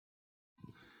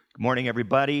Good morning,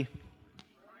 everybody.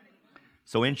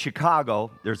 So in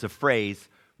Chicago, there's a phrase,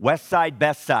 West Side,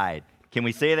 Best Side. Can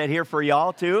we say that here for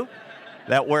y'all too?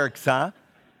 That works, huh?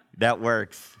 That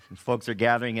works. Folks are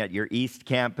gathering at your East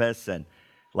Campus, and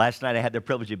last night I had the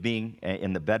privilege of being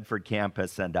in the Bedford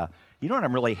campus, and you know what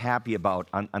I'm really happy about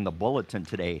on the bulletin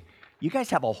today? You guys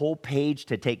have a whole page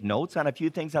to take notes on a few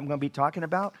things I'm going to be talking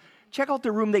about. Check out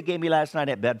the room they gave me last night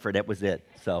at Bedford. That was it.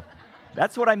 So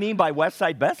that's what I mean by West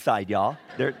Side, Best Side, y'all.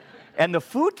 And the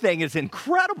food thing is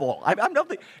incredible.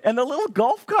 And the little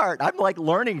golf cart, I'm like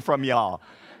learning from y'all.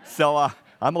 So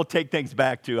I'm going to take things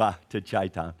back to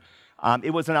Chi-Town.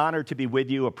 It was an honor to be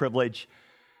with you, a privilege.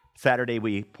 Saturday,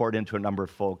 we poured into a number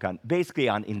of folk on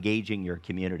engaging your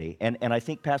community. And I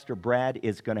think Pastor Brad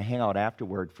is going to hang out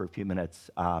afterward for a few minutes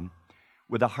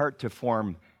with a heart to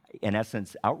form, in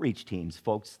essence, outreach teams,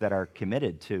 folks that are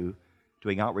committed to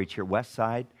doing outreach here west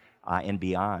side and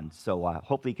beyond. So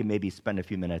hopefully you can maybe spend a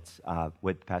few minutes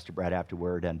with Pastor Brad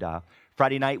afterward. And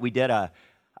Friday night, we did a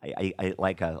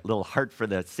little Heart for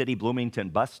the City Bloomington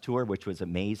bus tour, which was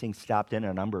amazing. Stopped in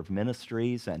a number of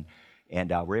ministries, and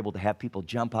we're able to have people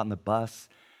jump on the bus,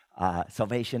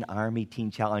 Salvation Army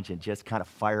Teen Challenge, and just kind of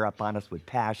fire up on us with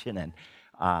passion. And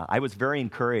I was very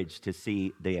encouraged to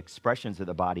see the expressions of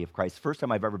the body of Christ. First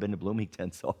time I've ever been to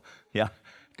Bloomington, so yeah,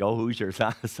 go Hoosiers,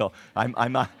 huh? So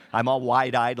I'm all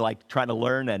wide-eyed, like trying to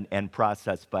learn and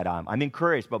process, but I'm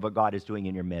encouraged by what God is doing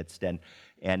in your midst. And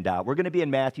we're going to be in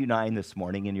Matthew 9 this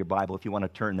morning in your Bible. If you want to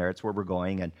turn there, it's where we're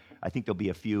going. And I think there'll be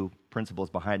a few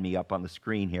principles behind me up on the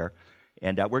screen here.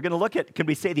 And we're going to look at, can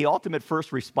we say, the ultimate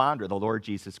first responder, the Lord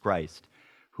Jesus Christ,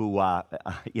 who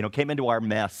came into our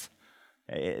mess.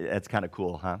 That's kind of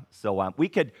cool, huh? So we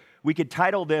could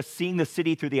title this, Seeing the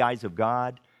City Through the Eyes of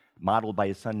God, modeled by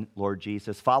his son, Lord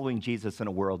Jesus, following Jesus in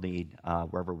a world need,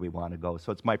 wherever we want to go.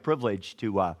 So it's my privilege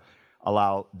to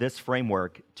allow this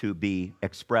framework to be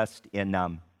expressed in,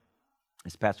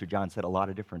 as Pastor John said, a lot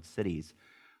of different cities,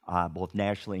 both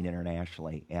nationally and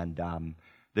internationally. And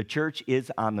the church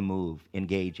is on the move,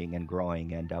 engaging and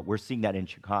growing, and we're seeing that in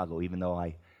Chicago, even though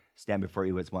I stand before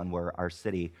you as one where our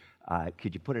city,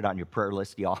 could you put it on your prayer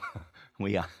list, y'all?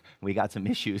 We got some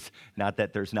issues, not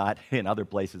that there's not in other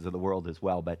places of the world as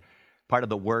well, but part of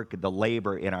the work, the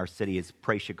labor in our city is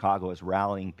Pray Chicago is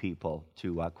rallying people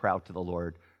to crowd to the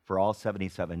Lord for all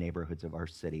 77 neighborhoods of our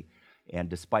city. And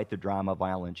despite the drama,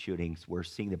 violent shootings, we're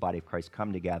seeing the body of Christ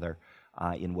come together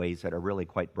in ways that are really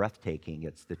quite breathtaking.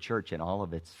 It's the church in all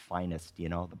of its finest,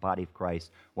 the body of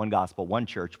Christ, one gospel, one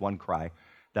church, one cry.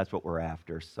 That's what we're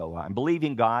after. So I'm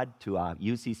believing God to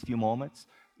use these few moments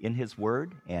in his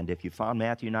word. And if you found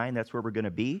Matthew 9, that's where we're going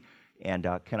to be. And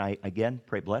can I, again,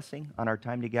 pray blessing on our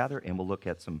time together? And we'll look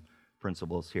at some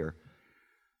principles here.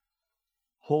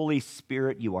 Holy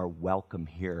Spirit, you are welcome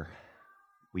here.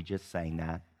 We just sang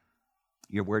that.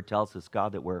 Your word tells us,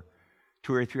 God, that where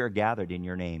two or three are gathered in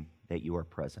your name, that you are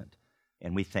present.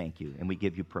 And we thank you, and we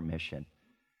give you permission.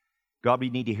 God, we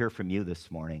need to hear from you this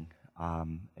morning.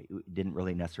 Didn't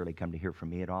really necessarily come to hear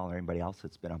from me at all or anybody else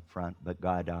that's been up front. But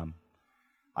God,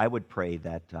 I would pray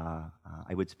that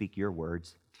I would speak your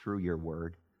words through your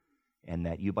word, and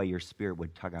that you by your Spirit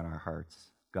would tug on our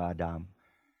hearts. God,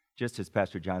 just as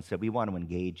Pastor John said, we want to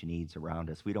engage needs around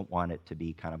us. We don't want it to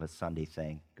be kind of a Sunday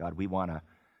thing. God, we want to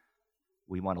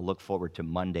look forward to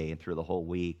Monday and through the whole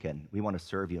week, and we want to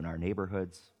serve you in our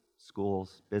neighborhoods,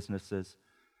 schools, businesses,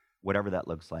 whatever that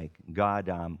looks like. God,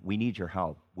 we need your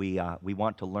help. We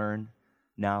want to learn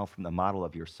now from the model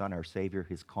of your Son, our Savior,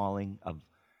 his calling of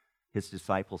his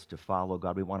disciples to follow.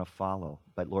 God, we want to follow.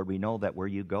 But Lord, we know that where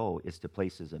you go is to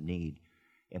places of need.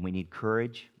 And we need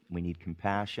courage, we need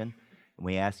compassion, and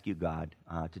we ask you, God,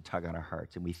 to tug on our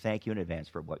hearts. And we thank you in advance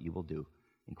for what you will do.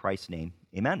 In Christ's name,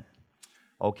 amen.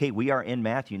 Okay, we are in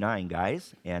Matthew 9,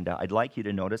 guys. And I'd like you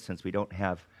to notice, since we don't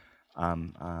have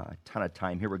a ton of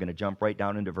time here, we're going to jump right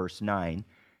down into verse 9.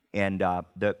 And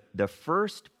the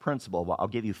first principle, well, I'll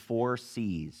give you 4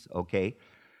 C's, okay?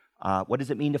 What does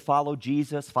it mean to follow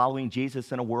Jesus? Following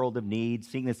Jesus in a world of need,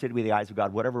 seeing the city with the eyes of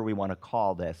God, whatever we want to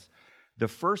call this. The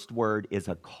first word is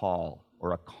a call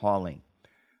or a calling.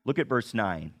 Look at verse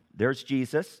 9. There's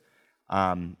Jesus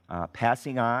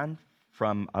passing on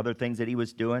from other things that he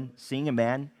was doing, seeing a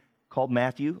man called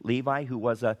Matthew, Levi, who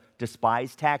was a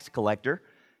despised tax collector,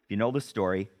 if you know the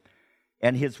story.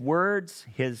 And his words,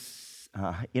 his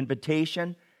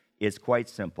invitation is quite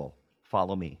simple.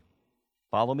 Follow me.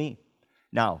 Follow me.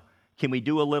 Now, can we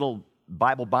do a little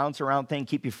Bible bounce around thing?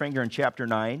 Keep your finger in chapter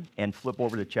 9 and flip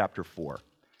over to chapter 4.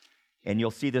 And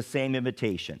you'll see the same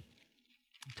invitation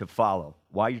to follow.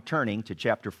 While you're turning to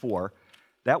chapter 4,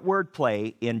 that word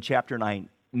play in chapter 9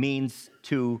 means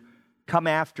to come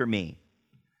after me.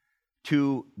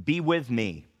 to be with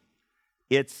me.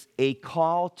 It's a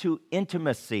call to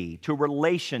intimacy, to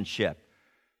relationship,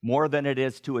 more than it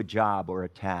is to a job or a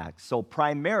task. So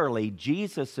primarily,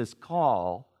 Jesus'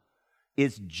 call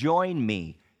is join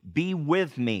me, be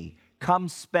with me, come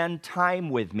spend time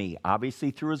with me,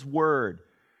 obviously through his word,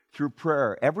 through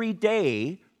prayer. Every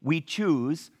day we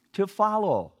choose to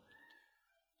follow,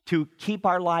 to keep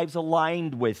our lives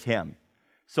aligned with him.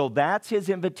 So that's his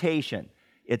invitation.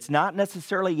 It's not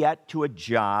necessarily yet to a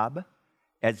job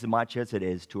as much as it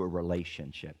is to a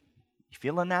relationship. You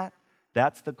feeling that?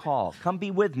 That's the call. Come be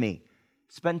with me.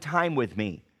 Spend time with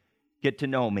me. Get to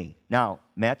know me. Now,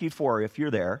 Matthew 4, if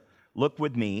you're there, look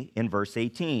with me in verse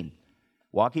 18.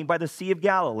 Walking by the Sea of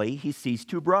Galilee, he sees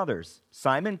two brothers,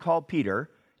 Simon called Peter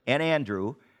and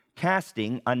Andrew,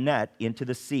 casting a net into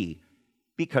the sea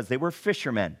because they were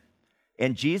fishermen.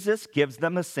 And Jesus gives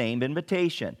them the same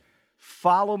invitation.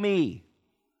 Follow me.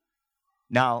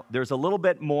 Now, there's a little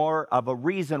bit more of a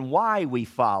reason why we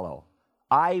follow.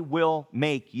 I will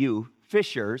make you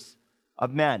fishers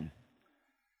of men.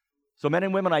 So men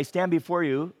and women, I stand before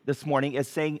you this morning as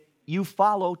saying, you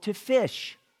follow to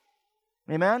fish.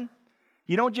 Amen?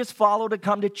 You don't just follow to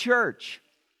come to church.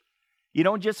 You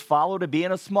don't just follow to be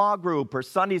in a small group or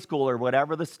Sunday school or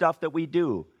whatever the stuff that we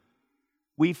do.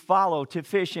 We follow to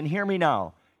fish. And hear me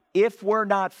now. If we're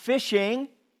not fishing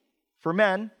for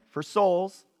men, for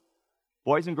souls,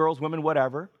 boys and girls, women,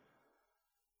 whatever,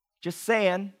 just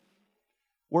saying,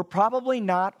 we're probably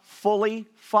not fully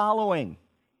following.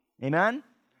 Amen?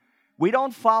 We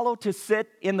don't follow to sit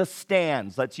in the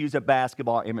stands. Let's use a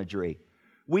basketball imagery.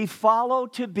 We follow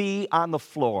to be on the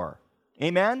floor.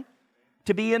 Amen?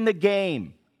 To be in the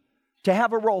game. To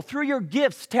have a role. Through your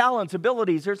gifts, talents,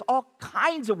 abilities, there's all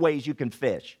kinds of ways you can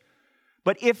fish.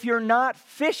 But if you're not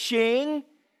fishing,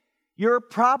 you're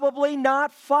probably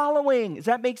not following. Does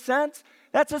that make sense?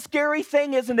 That's a scary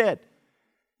thing, isn't it?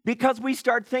 Because we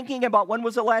start thinking about when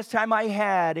was the last time I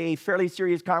had a fairly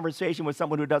serious conversation with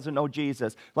someone who doesn't know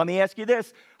Jesus. Let me ask you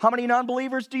this. How many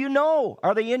non-believers do you know?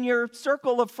 Are they in your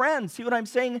circle of friends? See what I'm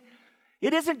saying?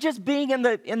 It isn't just being in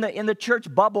the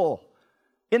church bubble,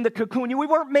 in the cocoon. We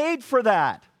weren't made for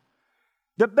that.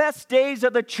 The best days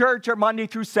of the church are Monday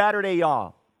through Saturday,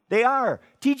 y'all. They are.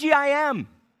 TGIM.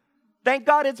 Thank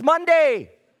God it's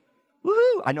Monday.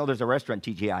 Woohoo! I know there's a restaurant,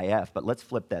 TGIF, but let's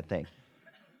flip that thing.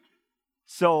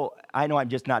 So I know I'm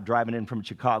just not driving in from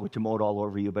Chicago to mow it all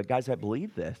over you, but guys, I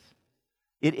believe this.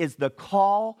 It is the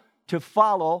call to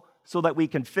follow so that we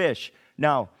can fish.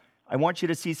 Now, I want you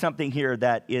to see something here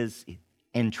that is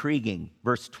intriguing.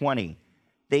 Verse 20.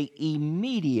 They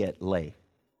immediately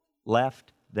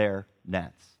left their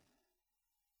nets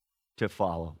to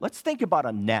follow. Let's think about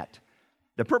a net.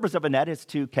 The purpose of a net is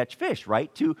to catch fish,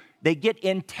 right? They get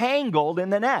entangled in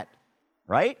the net,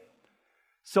 right?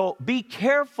 So be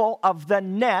careful of the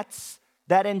nets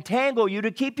that entangle you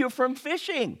to keep you from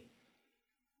fishing.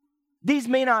 These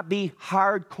may not be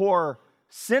hardcore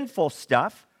sinful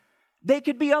stuff. They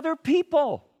could be other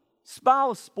people,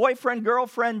 spouse, boyfriend,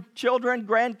 girlfriend, children,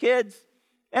 grandkids,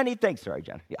 anything. Sorry,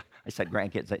 Jen. Yeah, I said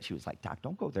grandkids. She was like, Doc,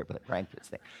 don't go there with the grandkids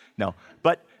thing. No,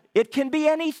 but it can be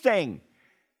anything.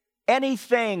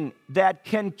 Anything that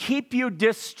can keep you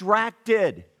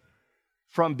distracted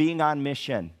from being on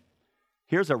mission.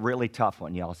 Here's a really tough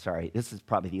one, y'all. Sorry. This is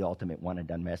probably the ultimate one and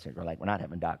done message. We're like, we're not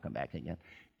having Doc come back again.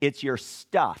 It's your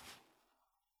stuff,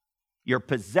 your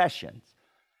possessions.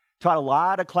 Taught a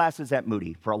lot of classes at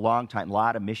Moody for a long time, a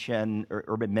lot of mission,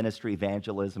 urban ministry,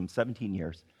 evangelism, 17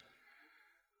 years.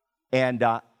 And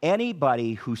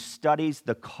anybody who studies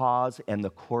the cause and the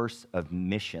course of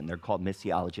mission, they're called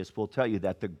missiologists, will tell you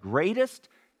that the greatest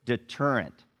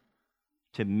deterrent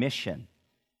to mission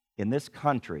in this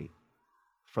country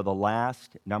for the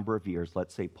last number of years,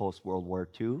 let's say post-World War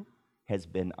II, has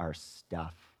been our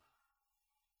stuff.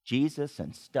 Jesus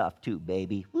and stuff too,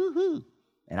 baby. Woohoo!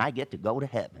 And I get to go to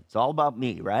heaven. It's all about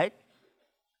me, right?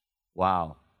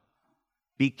 Wow.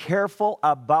 Be careful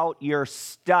about your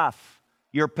stuff,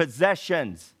 your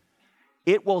possessions.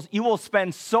 You will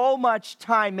spend so much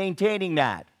time maintaining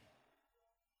that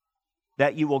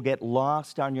you will get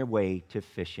lost on your way to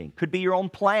fishing. Could be your own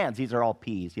plans. These are all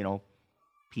P's,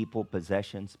 people,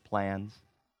 possessions, plans.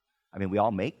 I mean, we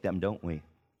all make them, don't we?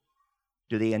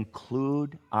 Do they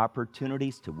include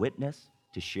opportunities to witness,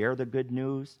 to share the good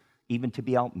news, even to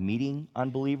be out meeting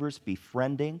unbelievers,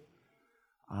 befriending?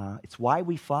 It's why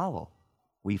we follow.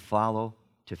 We follow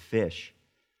to fish.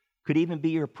 Could even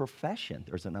be your profession.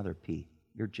 There's another P,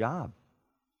 your job.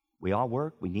 We all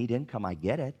work. We need income. I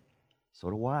get it. So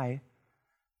do I.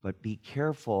 But be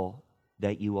careful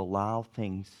that you allow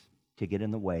things to get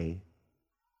in the way.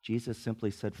 Jesus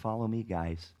simply said, follow me,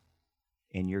 guys.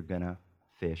 and you're going to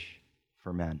fish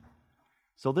for men.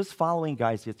 So this following,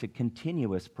 guys, it's a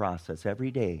continuous process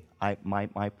every day.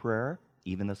 My prayer,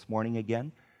 even this morning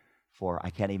again, for I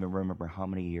can't even remember how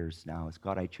many years now, is,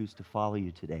 God, I choose to follow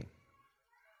you today.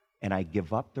 And I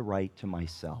give up the right to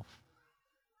myself.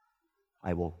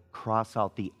 I will cross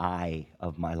out the I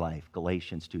of my life.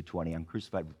 Galatians 2:20, I'm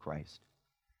crucified with Christ.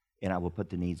 And I will put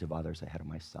the needs of others ahead of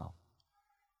myself.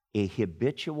 A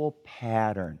habitual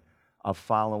pattern of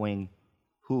following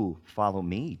who? Follow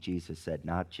me, Jesus said,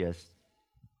 not just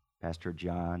Pastor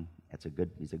John.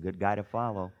 He's a good guy to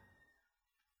follow.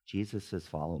 Jesus says,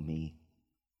 follow me.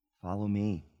 Follow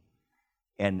me.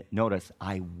 And notice,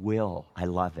 I will. I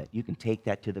love it. You can take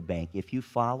that to the bank. If you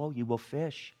follow, you will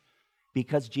fish.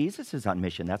 Because Jesus is on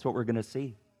mission. That's what we're going to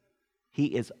see. He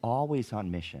is always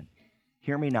on mission.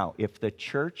 Hear me now. If the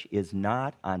church is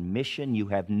not on mission, you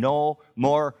have no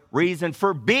more reason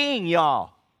for being,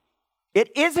 y'all.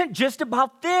 It isn't just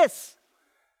about this.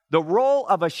 The role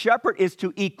of a shepherd is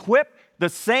to equip the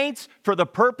saints for the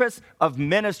purpose of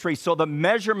ministry. So the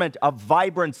measurement of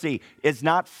vibrancy is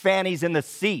not fannies in the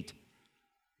seat.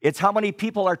 It's how many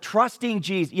people are trusting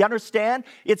Jesus. You understand?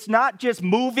 It's not just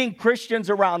moving Christians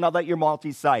around now that you're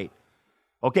multi-site.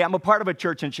 Okay, I'm a part of a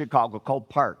church in Chicago called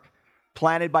Park,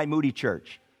 planted by Moody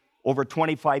Church over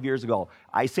 25 years ago.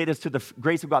 I say this to the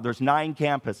grace of God. There's 9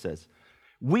 campuses.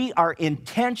 We are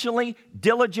intentionally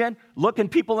diligent, looking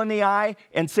people in the eye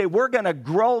and say, we're going to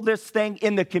grow this thing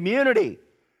in the community.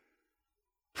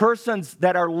 Persons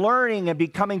that are learning and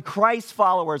becoming Christ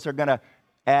followers are going to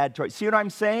add to it. See what I'm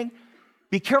saying?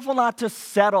 Be careful not to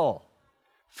settle.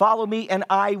 Follow me and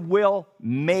I will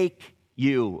make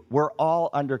you. We're all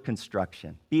under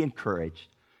construction. Be encouraged.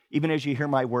 Even as you hear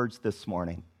my words this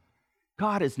morning,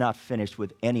 God is not finished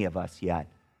with any of us yet.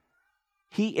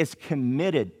 He is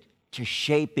committed to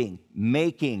shaping,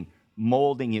 making,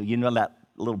 molding you. You know that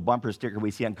little bumper sticker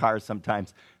we see on cars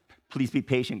sometimes? Please be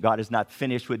patient. God is not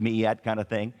finished with me yet, kind of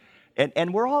thing.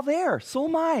 And we're all there. So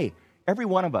am I. Every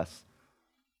one of us.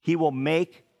 He will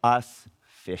make us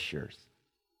fishers.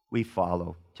 We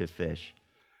follow to fish.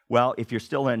 Well, if you're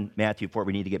still in Matthew 4,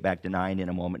 we need to get back to 9 in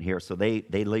a moment here. So they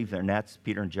leave their nets,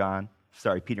 Peter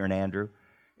and Andrew,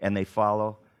 and they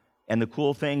follow. And the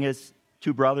cool thing is,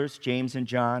 2 brothers, James and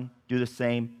John, do the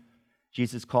same.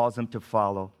 Jesus calls them to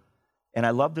follow. And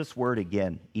I love this word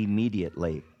again,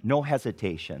 immediately. No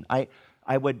hesitation. I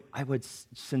would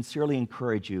sincerely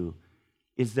encourage you,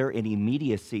 is there an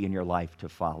immediacy in your life to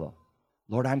follow?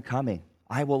 Lord, I'm coming.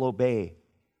 I will obey.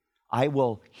 I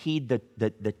will heed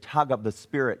the tug of the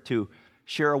Spirit to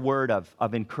share a word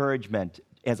of encouragement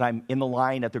as I'm in the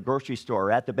line at the grocery store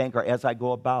or at the bank or as I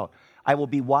go about. I will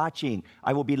be watching.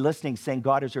 I will be listening, saying,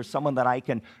 God, is there someone that I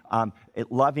can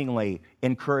lovingly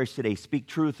encourage today? Speak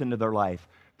truth into their life.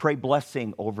 Pray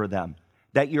blessing over them.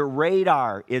 That your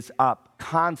radar is up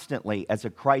constantly as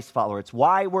a Christ follower. It's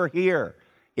why we're here.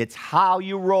 It's how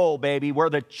you roll, baby.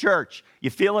 We're the church. You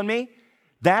feeling me?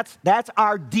 That's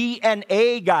our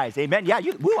DNA, guys. Amen. Yeah,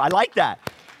 I like that.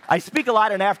 I speak a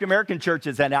lot in African American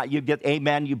churches, and you get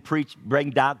amen. You preach,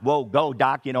 bring doc, whoa, go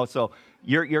doc. So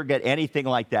you're good. Anything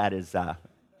like that is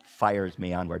fires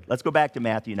me onward. Let's go back to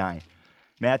Matthew 9.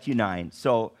 Matthew 9.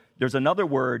 So there's another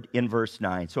word in verse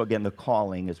 9. So again, the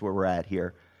calling is where we're at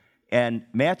here. And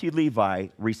Matthew Levi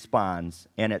responds,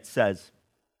 and it says,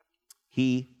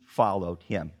 he followed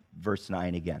him. Verse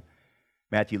 9 again.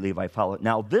 Matthew Levi followed.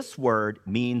 Now, this word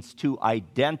means to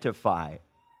identify,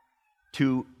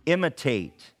 to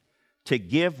imitate, to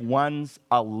give one's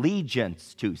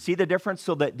allegiance to. See the difference?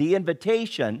 So that the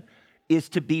invitation is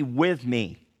to be with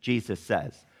me, Jesus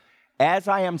says. As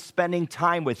I am spending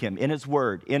time with him in his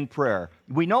word, in prayer.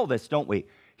 We know this, don't we?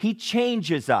 He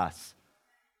changes us.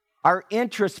 Our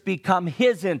interests become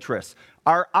his interests.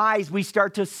 Our eyes, we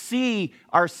start to see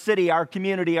our city, our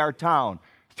community, our town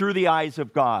through the eyes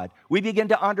of God. We begin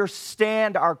to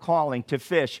understand our calling to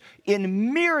fish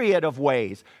in myriad of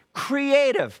ways,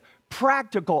 creative,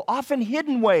 practical, often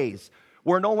hidden ways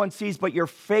where no one sees, but you're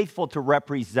faithful to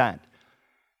represent.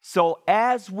 So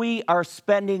as we are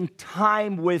spending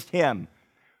time with him,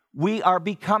 we are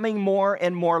becoming more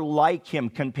and more like him,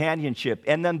 companionship.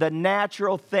 And then the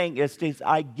natural thing is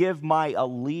I give my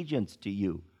allegiance to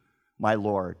you, my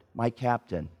Lord, my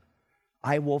captain.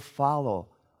 I will follow.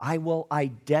 I will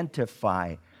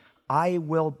identify. I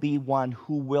will be one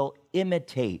who will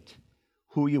imitate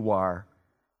who you are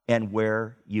and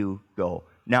where you go.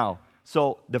 Now,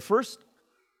 so the first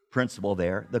principle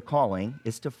there, the calling,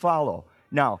 is to follow.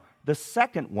 Now, the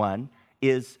second one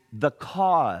is the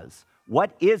cause.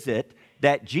 What is it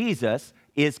that Jesus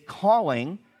is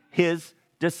calling his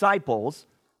disciples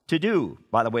to do.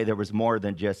 By the way, there was more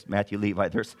than just Matthew, Levi.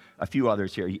 There's a few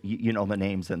others here. You know the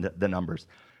names and the numbers.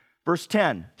 Verse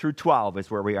 10 through 12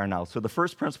 is where we are now. So the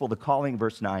first principle, the calling,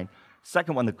 verse 9.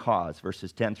 Second one, the cause,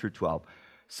 verses 10 through 12.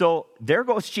 So there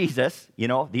goes Jesus,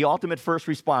 the ultimate first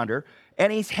responder,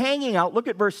 and he's hanging out, look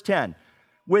at verse 10,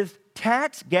 with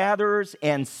tax gatherers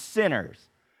and sinners.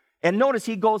 And notice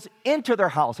he goes into their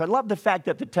house. I love the fact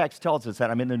that the text tells us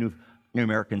that. I'm in the New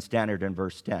American Standard in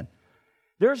verse 10.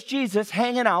 There's Jesus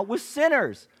hanging out with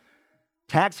sinners.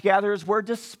 Tax gatherers were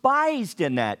despised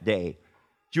in that day.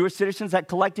 Jewish citizens that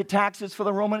collected taxes for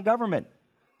the Roman government.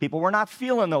 People were not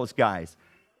feeling those guys,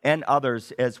 and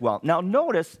others as well. Now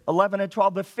notice 11 and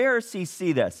 12, the Pharisees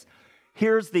see this.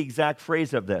 Here's the exact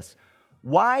phrase of this.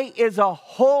 Why is a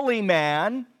holy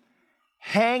man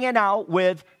hanging out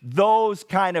with those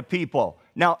kind of people?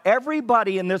 Now,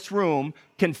 everybody in this room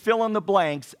can fill in the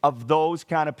blanks of those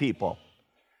kind of people.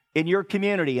 In your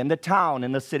community, in the town,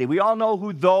 in the city. We all know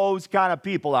who those kind of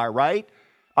people are, right?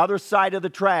 Other side of the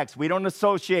tracks. We don't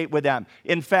associate with them.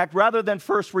 In fact, rather than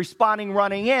first responding,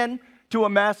 running in to a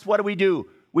mess, what do?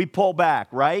 We pull back,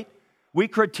 right? We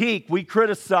critique, we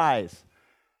criticize.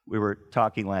 We were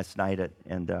talking last night,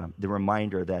 and the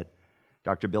reminder that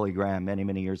Dr. Billy Graham, many,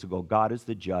 many years ago, God is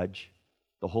the judge.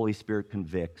 The Holy Spirit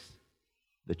convicts.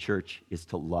 The church is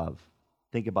to love.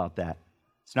 Think about that.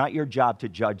 It's not your job to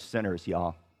judge sinners,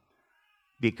 y'all.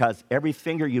 Because every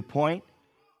finger you point,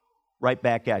 right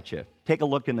back at you. Take a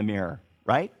look in the mirror,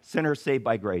 right? Sinners saved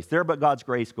by grace. There but God's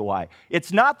grace go I.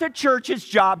 It's not the church's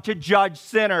job to judge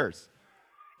sinners.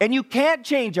 And you can't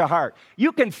change a heart.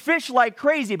 You can fish like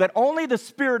crazy, but only the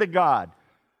Spirit of God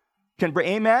can bring.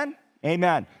 Amen?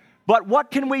 Amen. But what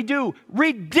can we do?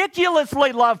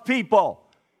 Ridiculously love people.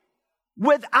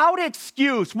 Without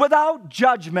excuse, without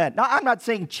judgment. Now, I'm not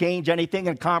saying change anything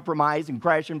and compromise and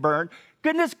crash and burn.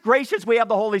 Goodness gracious, we have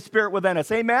the Holy Spirit within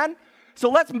us. Amen?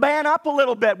 So let's man up a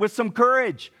little bit with some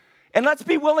courage. And let's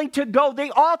be willing to go.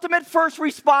 The ultimate first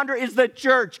responder is the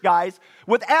church, guys.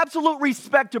 With absolute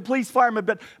respect to police, firemen,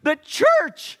 but the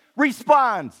church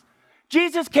responds.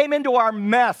 Jesus came into our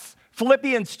mess,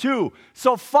 Philippians 2.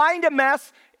 So find a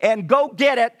mess and go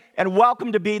get it, and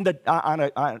welcome to being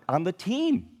on the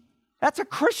team. That's a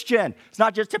Christian. It's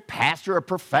not just a pastor, a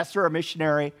professor, a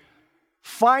missionary.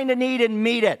 Find a need and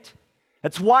meet it.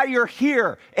 That's why you're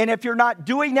here. And if you're not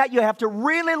doing that, you have to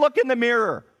really look in the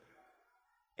mirror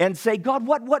and say, God,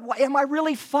 what am I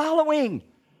really following?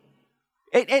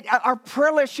 Our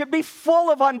prayer list should be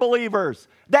full of unbelievers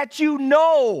that you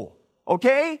know,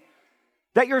 okay?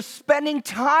 That you're spending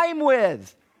time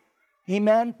with.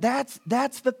 Amen? That's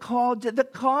the call, the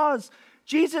cause.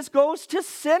 Jesus goes to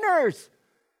sinners.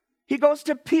 He goes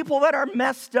to people that are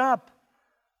messed up.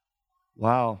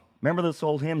 Wow. Remember this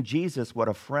old hymn, Jesus, what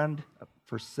a friend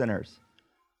for sinners.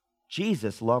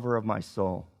 Jesus, lover of my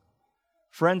soul.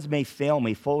 Friends may fail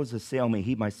me, foes assail me,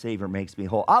 he, my Savior, makes me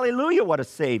whole. Hallelujah, what a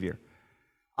Savior.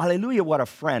 Hallelujah, what a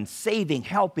friend. Saving,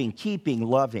 helping, keeping,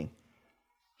 loving.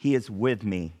 He is with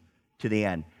me to the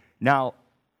end. Now,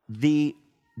 the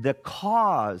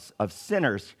cause of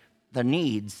sinners, the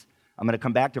needs, I'm going to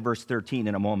come back to verse 13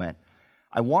 in a moment.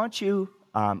 I want you,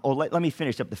 let me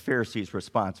finish up the Pharisees'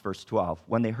 response, verse 12.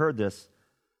 When they heard this,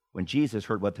 when Jesus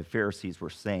heard what the Pharisees were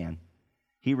saying,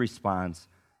 he responds,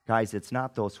 guys, it's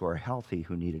not those who are healthy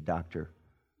who need a doctor,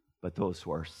 but those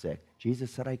who are sick.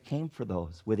 Jesus said, I came for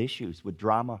those with issues, with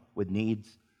drama, with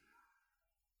needs,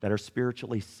 that are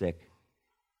spiritually sick.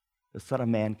 The Son of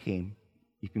Man came,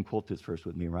 you can quote this verse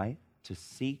with me, right? To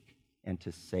seek and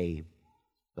to save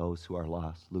those who are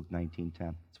lost. Luke 19:10.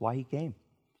 That's why he came.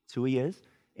 It's who he is,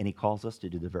 and he calls us to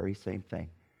do the very same thing.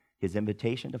 His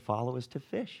invitation to follow is to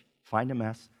fish. Find a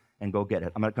mess and go get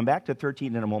it. I'm going to come back to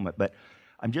 13 in a moment, but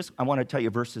I want to tell you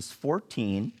verses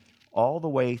 14 all the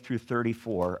way through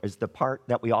 34 is the part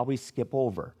that we always skip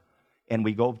over. And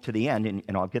we go to the end,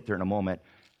 and I'll get there in a moment.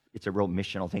 It's a real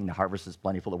missional thing. The harvest is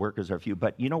plentiful, the workers are few.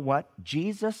 But you know what?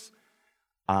 Jesus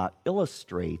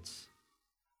illustrates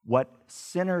what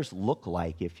sinners look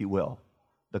like, if you will,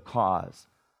 the cause.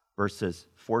 Verses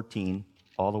 14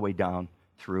 all the way down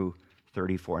through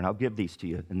 34. And I'll give these to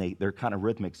you, and they're kind of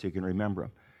rhythmic so you can remember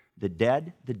them. The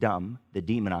dead, the dumb, the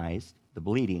demonized, the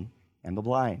bleeding, and the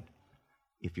blind.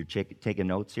 If you're taking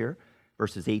notes here,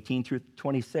 verses 18 through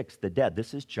 26, the dead.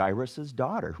 This is Jairus'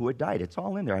 daughter who had died. It's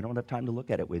all in there. I don't have time to look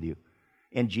at it with you.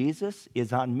 And Jesus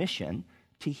is on mission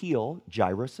to heal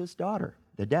Jairus' daughter,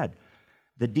 the dead.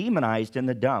 The demonized and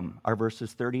the dumb are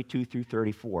verses 32 through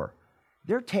 34.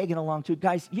 They're tagging along too.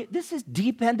 Guys, this is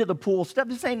deep end of the pool stuff.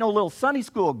 This ain't no little Sunday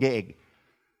school gig.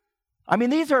 I mean,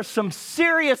 these are some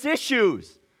serious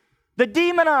issues. The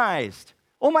demonized.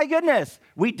 Oh my goodness,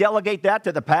 we delegate that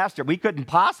to the pastor. We couldn't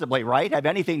possibly, right, have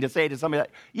anything to say to somebody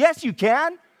like, yes, you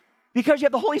can, because you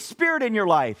have the Holy Spirit in your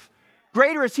life.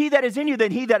 Greater is he that is in you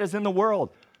than he that is in the world.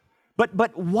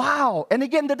 But wow, and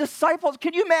again, the disciples,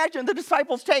 can you imagine the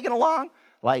disciples tagging along?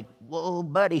 Like, whoa,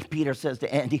 buddy, Peter says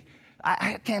to Andy,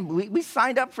 I can't believe we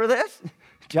signed up for this.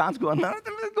 John's going, no,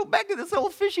 let's go back to this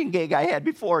old fishing gig I had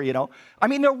before, I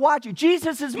mean, they're watching.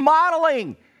 Jesus is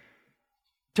modeling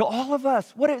to all of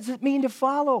us. What does it mean to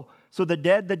follow? So the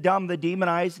dead, the dumb, the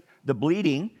demonized, the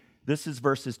bleeding. This is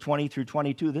verses 20 through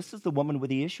 22. This is the woman with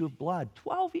the issue of blood.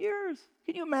 12 years.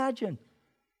 Can you imagine?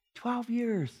 12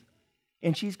 years.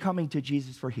 And she's coming to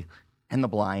Jesus for healing. And the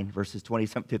blind, verses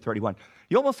 27 to 31.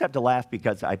 You almost have to laugh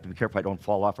because I have to be careful I don't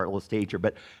fall off our little stage here.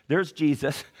 But there's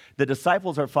Jesus. The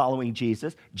disciples are following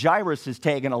Jesus. Jairus is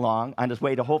tagging along on his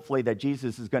way to hopefully that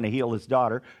Jesus is going to heal his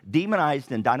daughter.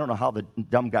 Demonized, and I don't know how the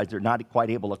dumb guys are not quite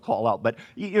able to call out, but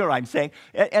you know what I'm saying.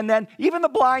 And then even the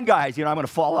blind guys, I'm going to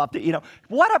fall off.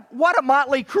 What a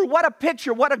motley crew. What a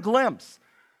picture. What a glimpse.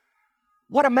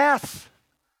 What a mess.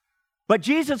 But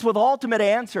Jesus with ultimate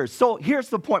answers. So here's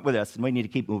the point with this, and we need to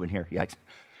keep moving here. Yikes.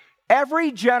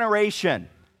 Every generation,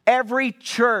 every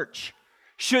church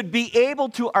should be able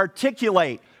to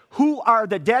articulate who are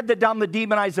the dead, the dumb, the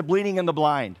demonized, the bleeding, and the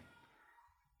blind.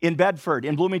 In Bedford,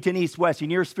 in Bloomington, East, West, in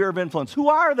your sphere of influence, who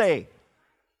are they?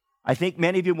 I think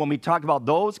many of you, when we talk about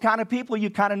those kind of people, you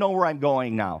kind of know where I'm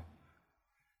going now.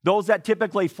 Those that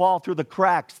typically fall through the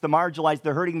cracks, the marginalized,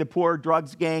 the hurting, the poor,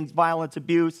 drugs, gangs, violence,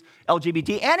 abuse,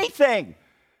 LGBT, anything.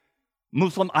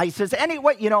 Muslim ISIS,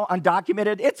 anyway,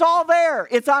 undocumented. It's all there.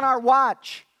 It's on our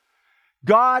watch.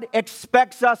 God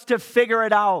expects us to figure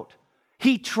it out.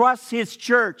 He trusts his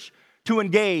church to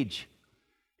engage.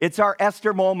 It's our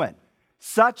Esther moment.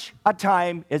 Such a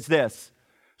time as this.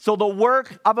 So the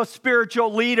work of a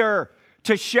spiritual leader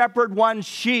to shepherd one's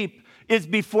sheep is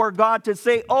before God to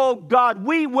say, oh God,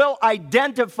 we will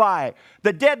identify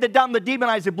the dead, the dumb, the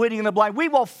demonized, the bleeding, and the blind. We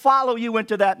will follow you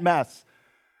into that mess.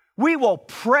 We will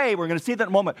pray. We're going to see that in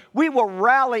a moment. We will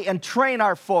rally and train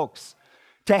our folks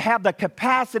to have the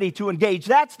capacity to engage.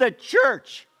 That's the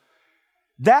church.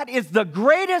 That is the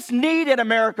greatest need in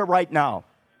America right now.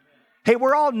 Hey,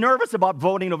 we're all nervous about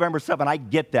voting November 7th. I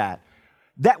get that.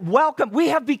 That welcome, we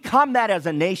have become that as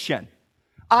a nation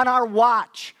on our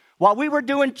watch. While we were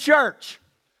doing church,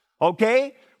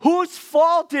 okay? Whose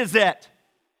fault is it?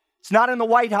 It's not in the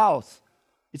White House.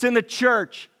 It's in the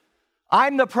church.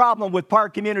 I'm the problem with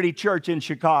Park Community Church in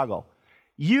Chicago.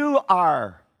 You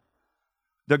are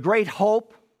the great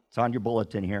hope. It's on your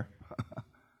bulletin here.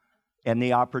 And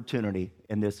the opportunity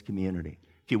in this community.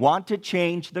 If you want to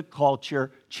change the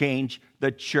culture, change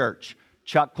the church.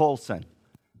 Chuck Colson,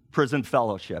 Prison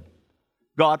Fellowship.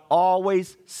 God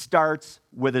always starts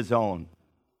with his own.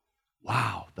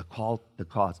 Wow, the call, the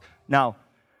cost. Now,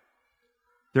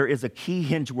 there is a key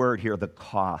hinge word here, the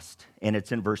cost, and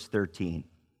it's in verse 13.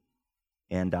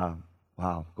 And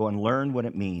wow, go and learn what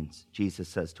it means. Jesus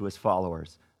says to his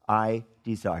followers, I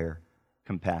desire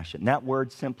compassion. That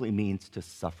word simply means to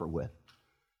suffer with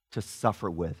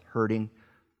hurting,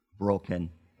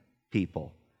 broken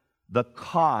people. The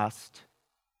cost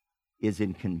is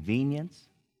inconvenience,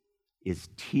 is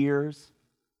tears.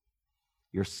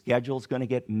 Your schedule's going to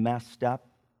get messed up.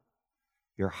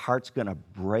 Your heart's going to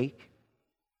break.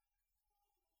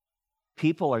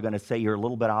 People are going to say you're a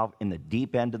little bit out in the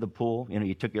deep end of the pool.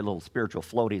 You took your little spiritual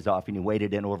floaties off and you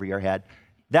waded in over your head.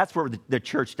 That's where the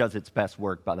church does its best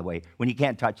work, by the way, when you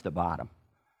can't touch the bottom.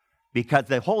 Because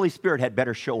the Holy Spirit had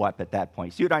better show up at that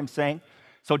point. See what I'm saying?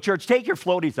 So church, take your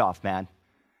floaties off, man.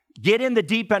 Get in the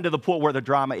deep end of the pool where the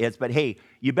drama is. But hey,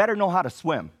 you better know how to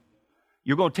swim.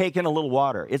 You're going to take in a little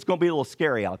water. It's going to be a little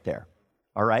scary out there,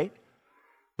 all right?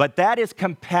 But that is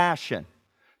compassion,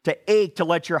 to ache, to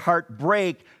let your heart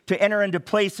break, to enter into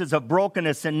places of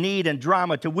brokenness and need and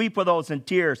drama, to weep with those in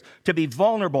tears, to be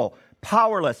vulnerable,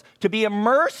 powerless, to be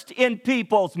immersed in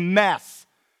people's mess.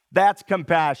 That's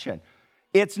compassion.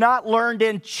 It's not learned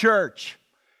in church.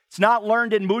 It's not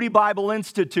learned in Moody Bible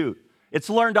Institute. It's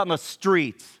learned on the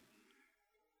streets.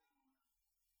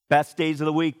 Best days of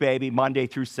the week, baby, Monday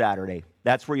through Saturday.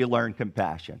 That's where you learn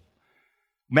compassion.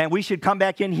 Man, we should come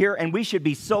back in here and we should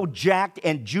be so jacked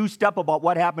and juiced up about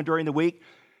what happened during the week.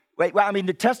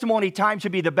 The testimony time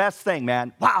should be the best thing,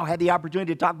 man. Wow, I had the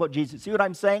opportunity to talk about Jesus. See what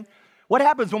I'm saying? What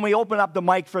happens when we open up the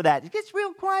mic for that? It gets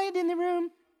real quiet in the room,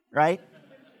 right?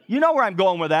 You know where I'm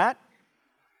going with that.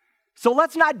 So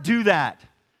let's not do that.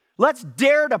 Let's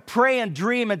dare to pray and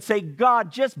dream and say,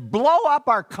 God, just blow up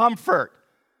our comfort.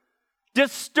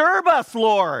 Disturb us,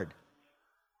 Lord.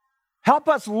 Help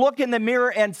us look in the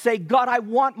mirror and say, God, I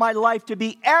want my life to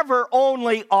be ever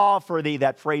only all for thee.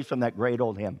 That phrase from that great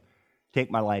old hymn. Take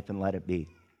my life and let it be.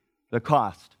 The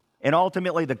cost. And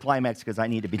ultimately the climax, because I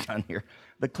need to be done here.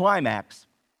 The climax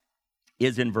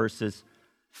is in verses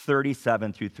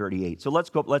 37 through 38. So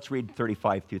let's read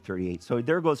 35 through 38. So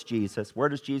there goes Jesus. Where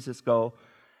does Jesus go?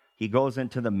 He goes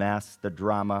into the mess, the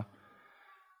drama,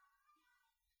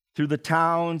 through the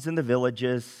towns and the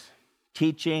villages,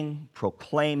 teaching,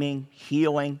 proclaiming,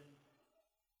 healing.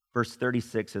 Verse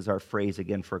 36 is our phrase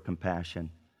again for compassion.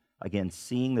 Again,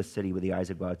 seeing the city with the eyes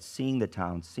of God, seeing the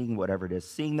town, seeing whatever it is,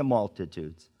 seeing the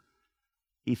multitudes.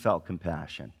 He felt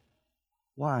compassion.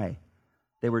 Why?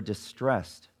 They were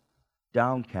distressed,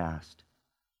 downcast,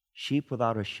 sheep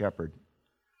without a shepherd.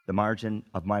 The margin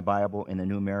of my Bible in the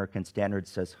New American Standard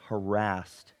says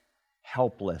harassed,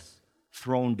 helpless,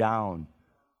 thrown down,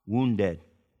 wounded,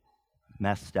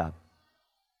 messed up.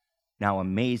 Now,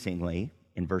 amazingly,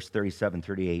 in verse 37,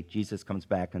 38, Jesus comes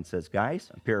back and says, guys,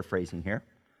 I'm paraphrasing here,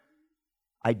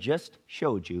 I just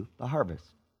showed you the harvest.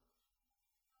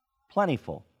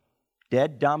 Plentiful.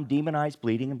 Dead, dumb, demonized,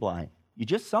 bleeding, and blind. You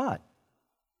just saw it.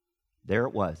 There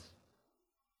it was.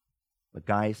 But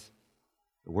guys,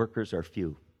 the workers are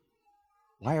few.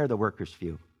 Why are the workers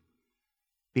few?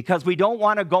 Because we don't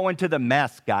want to go into the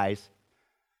mess, guys.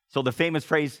 So the famous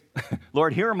phrase,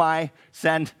 Lord, here am I,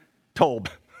 send Tob.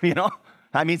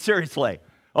 I mean, seriously.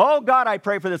 Oh, God, I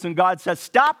pray for this. And God says,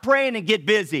 stop praying and get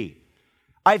busy.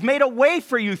 I've made a way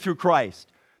for you through Christ.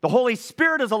 The Holy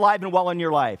Spirit is alive and well in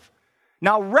your life.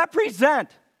 Now represent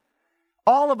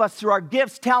all of us through our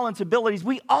gifts, talents, abilities.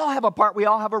 We all have a part. We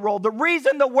all have a role. The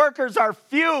reason the workers are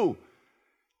few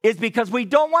is because we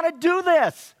don't want to do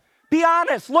this. Be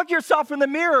honest. Look yourself in the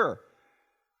mirror.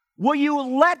 Will you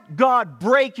let God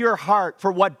break your heart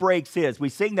for what breaks his? We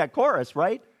sing that chorus,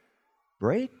 right?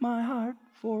 Break my heart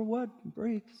for what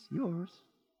breaks yours.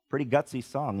 Pretty gutsy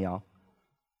song, y'all.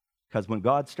 Because when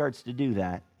God starts to do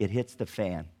that, it hits the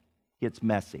fan. It gets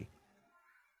messy.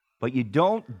 But you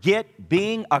don't get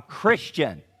being a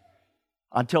Christian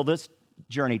until this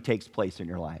journey takes place in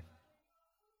your life.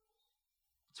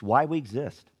 It's why we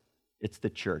exist. It's the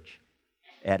church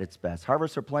at its best.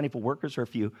 Harvests are plentiful, workers are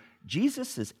few.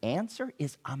 Jesus' answer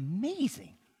is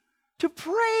amazing. To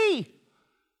pray.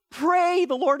 Pray,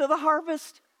 the Lord of the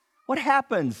harvest. What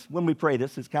happens when we pray?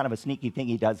 This is kind of a sneaky thing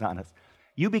he does on us.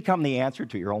 You become the answer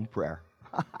to your own prayer.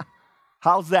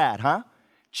 How's that, huh?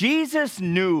 Jesus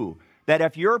knew that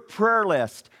if your prayer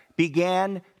list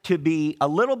began to be a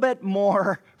little bit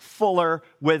more fuller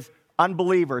with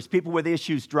unbelievers, people with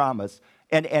issues, dramas,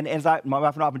 and as my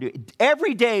wife and I often do,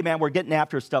 every day, man, we're getting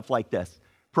after stuff like this,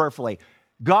 prayerfully.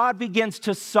 God begins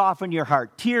to soften your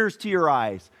heart, tears to your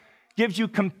eyes, gives you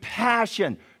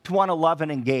compassion to want to love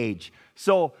and engage.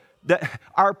 So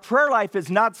our prayer life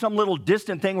is not some little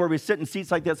distant thing where we sit in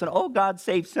seats like this and, oh, God,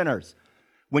 save sinners.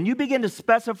 When you begin to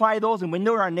specify those and when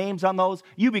there are names on those,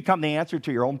 you become the answer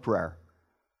to your own prayer.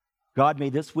 God, may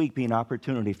this week be an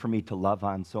opportunity for me to love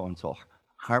on so-and-so.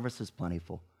 Harvest is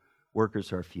plentiful.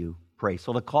 Workers are few. Pray.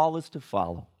 So the call is to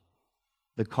follow.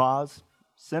 The cause,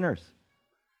 sinners.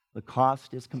 The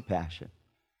cost is compassion.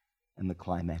 And the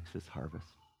climax is harvest.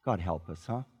 God help us,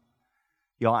 huh?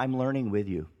 I'm learning with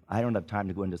you. I don't have time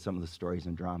to go into some of the stories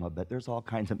and drama, but there's all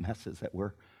kinds of messes that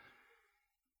we're,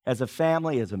 as a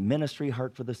family, as a ministry,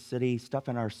 heart for the city, stuff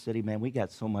in our city, man, we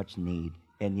got so much need.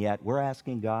 And yet we're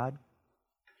asking God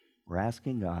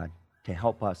to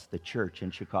help us, the church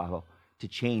in Chicago, to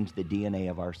change the DNA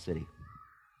of our city.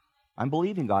 I'm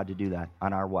believing God to do that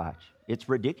on our watch. It's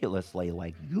ridiculously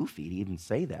goofy to even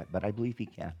say that, but I believe he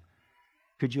can.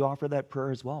 Could you offer that prayer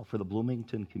as well for the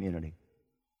Bloomington community?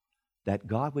 That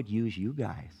God would use you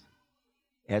guys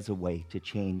as a way to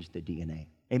change the DNA.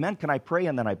 Amen. Can I pray?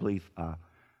 And then I believe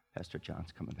Pastor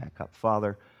John's coming back up.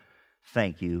 Father,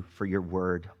 thank you for your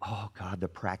word. Oh, God, the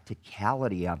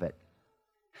practicality of it.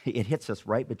 It hits us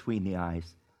right between the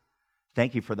eyes.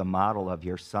 Thank you for the model of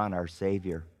your Son, our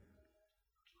Savior,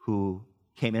 who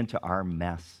came into our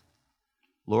mess.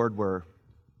 Lord, we're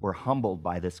humbled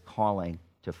by this calling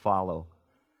to follow.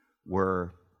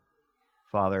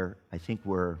 Father, I think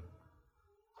we're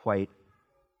quite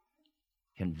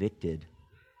convicted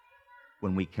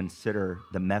when we consider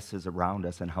the messes around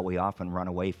us and how we often run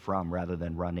away from rather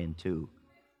than run into.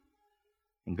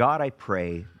 And God, I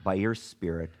pray by your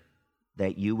Spirit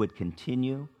that you would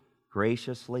continue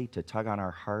graciously to tug on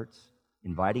our hearts,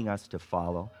 inviting us to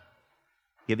follow,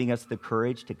 giving us the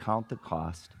courage to count the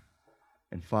cost.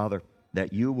 And Father,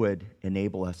 that you would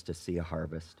enable us to see a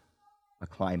harvest, a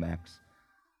climax.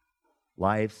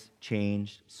 Lives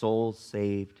changed, souls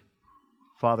saved.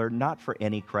 Father, not for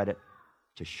any credit,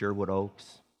 to Sherwood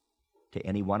Oaks, to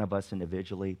any one of us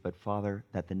individually, but Father,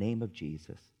 that the name of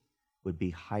Jesus would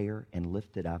be higher and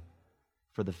lifted up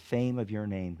for the fame of your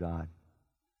name, God,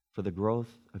 for the growth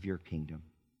of your kingdom.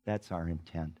 That's our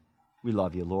intent. We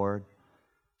love you, Lord.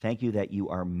 Thank you that you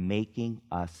are making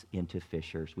us into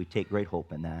fishers. We take great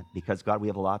hope in that because, God, we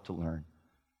have a lot to learn.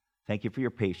 Thank you for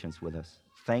your patience with us.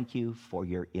 Thank you for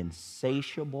your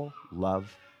insatiable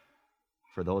love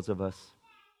for those of us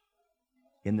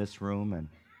in this room and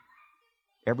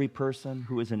every person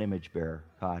who is an image bearer,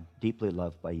 God, deeply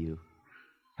loved by you.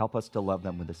 Help us to love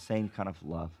them with the same kind of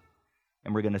love.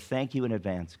 And we're going to thank you in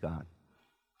advance, God,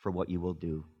 for what you will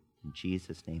do. In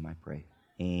Jesus' name I pray.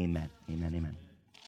 Amen. Amen. Amen.